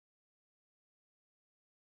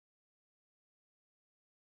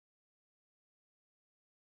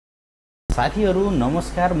साथीहरु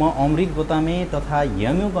नमस्कार, म अमृतगोतामे तथा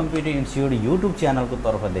यम्यू कम्प्युटर इन्स्टिट्युट युट्युब च्यानलको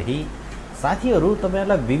तर्फदेखि साथीहरु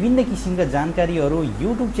तपाईहरुलाई विभिन्न किसिमका जानकारीहरु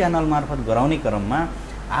युट्युब च्यानल मार्फत गराउने क्रममा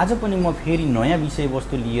आज पनि म फेरि नयाँ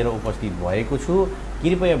विषयवस्तु लिएर उपस्थित भएको छु।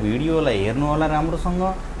 कृपया भिडियोलाई हेर्नु होला राम्रोसँग।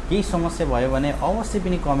 केही समस्या भयो भने अवश्य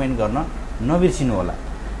पनि कमेन्ट गर्न नबिर्सिनु होला।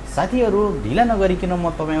 साथीहरु ढिला नगरिकन म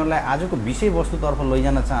तपाईहरुलाई आजको विषयवस्तुतर्फ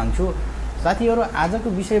लैजान चाहन्छु। साथीहरु आजको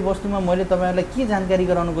विषयवस्तुमा मैले तपाईहरुलाई के जानकारी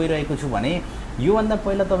गराउन गइरहेको छु भने यो भन्दा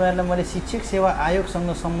पहिला तपाईहरुलाई मैले शिक्षक सेवा आयोगसँग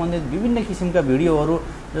सम्बन्धित विभिन्न किसिमका भिडियोहरु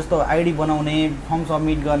जस्तो आईडी बनाउने, फर्म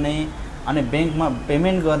सबमिट गर्ने, अनि बैंकमा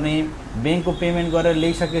पेमेन्ट गर्ने, बैंकको पेमेन्ट गरेर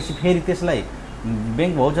ल्याइसकेपछि फेरि त्यसलाई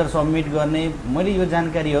बैंक भाउचर सबमिट गर्ने, मैले यो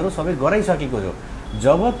जानकारीहरु सबै गराइसकेको छु।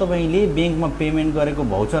 जब तपाईले बैंकमा पेमेन्ट गरेको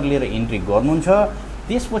भाउचर लिएर एन्ट्री गर्नुहुन्छ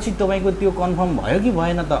त्यसपछि तपाईको त्यो कन्फर्म भयो कि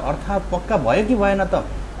भएन त, अर्थात पक्का भयो कि भएन त।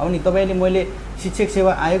 अनि तपाईले मैले शिक्षक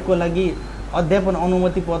सेवा आयोगको लागि अध्यापन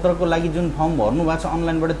अनुमति पत्रको लागि जुन फर्म भर्नु भएको छ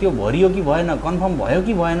अनलाइनबाट त्यो भरियो कि भएन, कन्फर्म भयो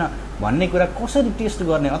कि भएन भन्ने कुरा कसरी टेस्ट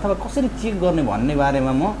गर्ने अथवा कसरी चेक गर्ने भन्ने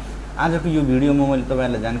बारेमा म आजको यो भिडियोमा मैले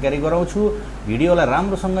तपाईहरुलाई जानकारी गराउँछु। भिडियोलाई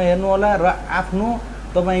राम्रोसँग हेर्नु होला र आफ्नो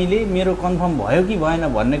तपाईले मेरो कन्फर्म भयो कि भएन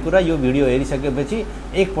भन्ने कुरा यो भिडियो हेरिसकेपछि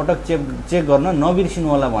एक पटक चेक गर्न नबिर्सिनु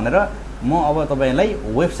होला भनेर म अब तपाईलाई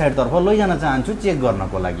वेबसाइट तर्फ लैजान चाहन्छु चेक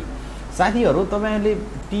गर्नको लागि। साथीहरु तपाईहरुले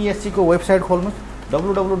TSC को वेबसाइट खोल्नुस्,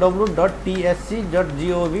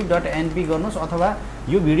 www.tsc.gov.np गर्नुस् अथवा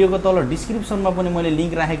यो भिडियोको तल डिस्क्रिप्सनमा पनि मैले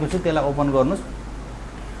लिंक राखेको छु, त्यसलाई ओपन गर्नुस्।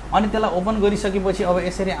 अनि त्यसलाई ओपन गरिसकेपछि अब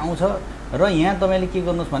यसरी आउँछ र यहाँ तपाईले के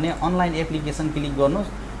गर्नुस् भने अनलाइन एप्लिकेसन क्लिक गर्नुस्।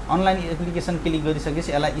 अनलाइन एप्लिकेसन क्लिक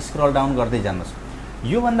गरिसकेपछि यसलाई स्क्रल डाउन गर्दै जानुस्।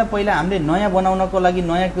 यो भन्दा पहिला हामीले नयाँ बनाउनको लागि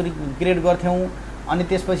नयाँ क्रिएट गर्थ्यौं, अनि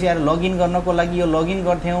त्यसपछि आएर लगइन गर्नको लागि यो लगइन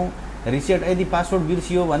गर्थ्यौं, रिसेट यदि पासवर्ड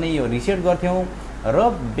बिर्सियो भने यो रिसेट गर्थ्यौं र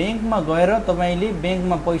बैंकमा गएर तपाईले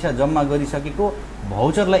बैंकमा पैसा जम्मा गरिसकेको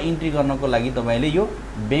भाउचरलाई एन्ट्री गर्नको लागि तपाईले यो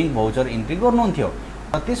बैंक भाउचर एन्ट्री गर्नुहुन्थ्यो।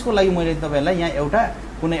 त्यसको लागि मैले तपाईलाई यहाँ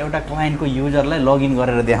कुनै एउटा क्लाइन्टको युजरलाई लगइन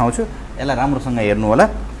गरेर देखाउँछु। यसलाई राम्रोसँग हेर्नु होला।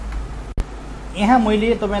 यहाँ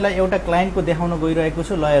मैले तपाईलाई एउटा क्लाइन्टको देखाउन गइरहेको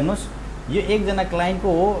छु। ल हेर्नुस्, यो एकजना क्लाइन्टको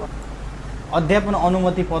हो। अध्यापन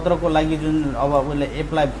अनुमति पत्रको लागि जुन अब उसले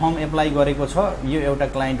फर्म एप्लाई गरेको छ, यो एउटा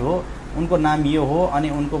क्लाइन्ट हो। उनको नाम यो हो अनि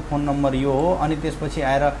उनको फोन नम्बर यो हो, अनि त्यसपछि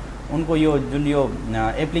आएर उनको यो जुन यो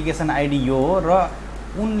एप्लिकेसन आईडी यो हो र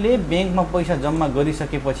उनले बैंकमा पैसा जम्मा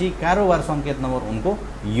गरिसकेपछि कारोबार संकेत नम्बर उनको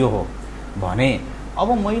यो हो भने अब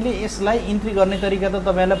मैले यसलाई इन्ट्री गर्ने तरिका त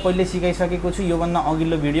तपाईहरुलाई पहिले सिकाइसकेको छु। यो भन्दा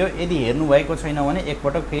अघिल्लो भिडियो यदि हेर्नु भएको छैन भने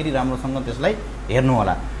एकपटक फेरि राम्रोसँग त्यसलाई हेर्नु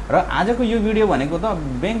होला। र आजको यो भिडियो भनेको त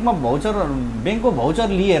बैंकको भाउचर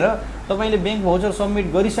लिएर तपाईले बैंक भाउचर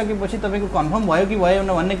सबमिट गरिसकेपछि तपाईको कन्फर्म भयो कि भएन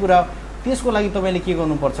भन्ने कुरा हो। त्यसको लागि तपाईले के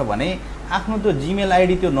गर्नुपर्छ भने आफ्नो त्यो जीमेल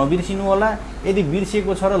आईडी त्यो नबिर्सिनु होला। यदि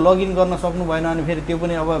बिर्सिएको छ र लगइन गर्न सक्नु भएन भने फेरि त्यो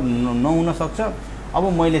पनि अब नहुन सक्छ। अब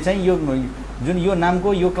मैले चाहिँ यो जुन यो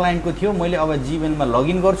नामको यो क्लाइन्टको थियो, मैले अब जीमेलमा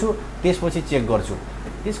लगइन गर्छु, त्यसपछि चेक गर्छु।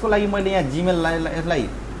 त्यसको लागि मैले यहाँ जीमेललाई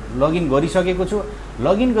लगइन गरिसकेको छु।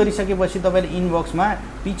 लगइन गरिसकेपछि तपाईले इनबक्समा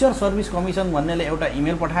टिचर सर्भिस कमिसन भन्नेले एउटा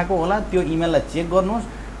इमेल पठाएको होला, त्यो इमेललाई चेक गर्नुस्।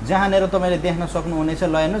 जहाँनेर तपाईले देख्न सक्नुहुनेछ,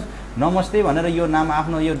 ल हेर्नुस्, नमस्ते भनेर यो नाम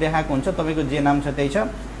आफ्नो यो देखाएको हुन्छ, तपाईको जे नाम छ त्यही छ।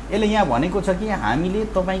 यसले यहाँ भनेको छ कि हामीले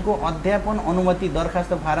तपाईको अध्यापन अनुमति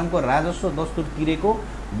दरखास्त फारमको राजस्व दस्तुर तिरेको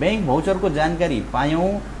बैंक भाउचरको जानकारी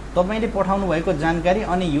पायौं। तपाईले पठाउनु भएको जानकारी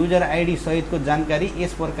अनि युजर आईडी सहितको जानकारी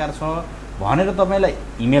यस प्रकार छ भनेर तपाईलाई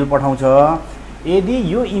इमेल पठाउँछ। यदि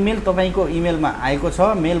यो इमेल तपाईको इमेलमा आएको छ,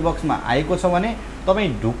 मेल बक्समा आएको छ भने तपाई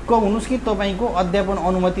ढुक्क हुनुस् कि तपाईको अध्यापन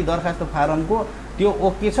अनुमति दरखास्त फारमको त्यो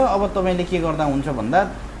ओके छ। अब तपाईले के गर्दा हुन्छ भन्दा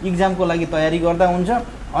एक्जामको लागि तयारी गर्दा हुन्छ।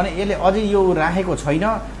 अनि यसले अझै यो राखेको छैन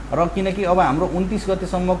र किनकि अब हाम्रो 29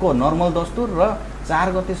 गतेसम्मको नर्मल दस्तुर र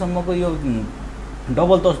 4 गतेसम्मको यो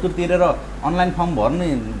डबल दस्तुर तिरेर अनलाइन फर्म भर्ने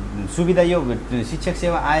सुविधा यो शिक्षक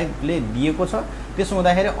सेवा आयोगले दिएको छ। त्यसो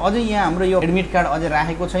हुँदाखेरि अझै यहाँ हाम्रो यो एडमिट कार्ड अझै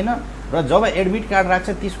राखेको छैन र जब एडमिट कार्ड राख्छ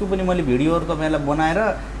त्यसको पनि मैले भिडियोहरु तपाईलाई बनाएर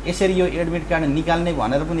यसरी यो एडमिट कार्ड निकाल्ने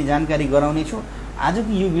भनेर पनि जानकारी गराउने छु।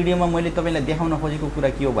 आजको यो भिडियोमा मैले तपाईलाई देखाउन खोजेको कुरा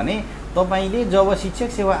के हो भने तपाईले जब शिक्षक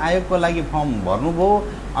सेवा आयोगको लागि फर्म भर्नुभयो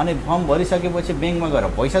अनि फर्म भरिसकेपछि बैंकमा गएर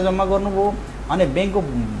पैसा जम्मा गर्नुभयो अनि बैंकको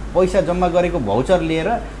पैसा जम्मा गरेको भाउचर लिएर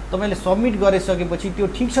तपाईले सबमिट गरिसकेपछि त्यो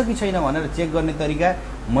ठीक छ कि छैन भनेर चेक गर्ने तरिका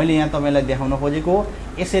मैले यहाँ तपाईलाई देखाउन खोजेको हो।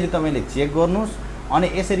 यसरी तपाईले चेक गर्नुस् अनि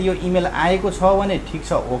यसरी यो इमेल आएको छ भने ठीक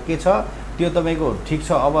छ, ओके छ, त्यो तपाईको ठीक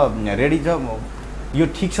छ, अब रेडी छ, यो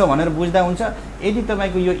ठीक छ भनेर बुझ्दा हुन्छ। यदि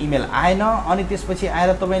तपाईको यो इमेल आएन अनि त्यसपछि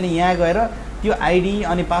आएर तपाईले यहाँ गएर त्यो आईडी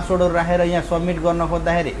अनि पासवर्डहरु राखेर यहाँ सबमिट गर्न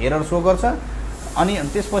खोज्दाखेरि एरर शो गर्छ। अनि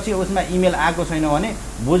त्यसपछि उसमा इमेल आएको छैन भने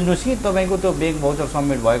बुझ्नुस् कि तपाईको त्यो बैंक भाउचर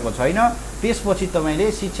सबमिट भएको छैन। त्यसपछि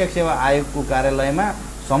तपाईले शिक्षक सेवा आयोगको कार्यालयमा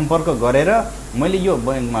सम्पर्क गरेर मैले यो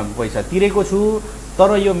बैंकमा पैसा तिरेको छु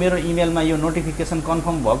तर यो मेरो इमेलमा यो नोटिफिकेसन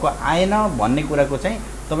कन्फर्म भएको आएन भन्ने कुराको चाहिँ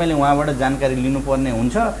तपाईले उहाँबाट जानकारी लिनुपर्ने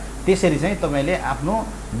हुन्छ। त्यसरी चाहिँ तपाईले आफ्नो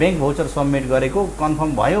बैंक भाउचर सबमिट गरेको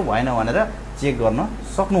कन्फर्म भयो भएन भनेर चेक गर्न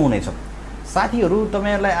सक्नुहुनेछ। साथीहरु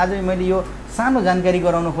तपाईहरुलाई आज मैले यो सानो जानकारी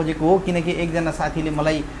गराउन खोजेको हो किनकि एकजना साथीले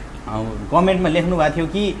मलाई कमेन्टमा लेख्नु भएको थियो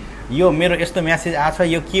कि यो मेरो यस्तो मेसेज आछ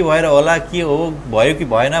यो के भएर होला के हो भयो कि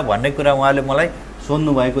भएन भन्ने कुरा उहाँले मलाई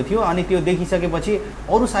सोध्नु भएको थियो अनि त्यो देखिसकेपछि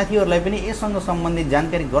अरु साथीहरुलाई पनि यससँग सम्बन्धित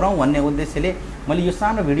जानकारी गराउँ भन्ने उद्देश्यले मैले यो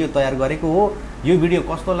सानो भिडियो तयार गरेको हो। यो भिडियो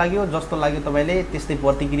कस्तो लाग्यो जस्तो लाग्यो तपाईले त्यस्तै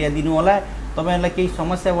प्रतिक्रिया दिनु होला। तपाईहरुलाई केही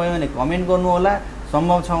समस्या भयो भने कमेन्ट गर्नु होला।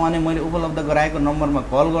 सम्भव छ भने मैले उपलब्ध गराएको नम्बरमा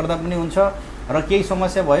कल गर्दा पनि हुन्छ र केही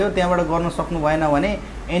समस्या भयो त्यहाँबाट गर्न सक्नु भएन भने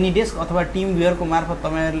एनी डेस्क अथवा टिम भ्युअरको मार्फत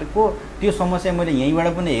तपाईहरुको त्यो समस्या मैले यहीँबाट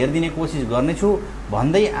पनि हेर्दिने कोसिस गर्नेछु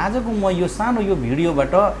भन्दै आजको म यो सानो यो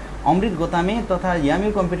भिडियोबाट अमृत गोतामे तथा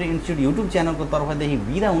यामी कम्प्युटर इन्स्टिट्युट युट्युब च्यानलको तर्फदेखि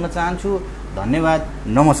बिदा हुन चाहन्छु। धन्यवाद,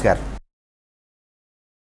 नमस्कार।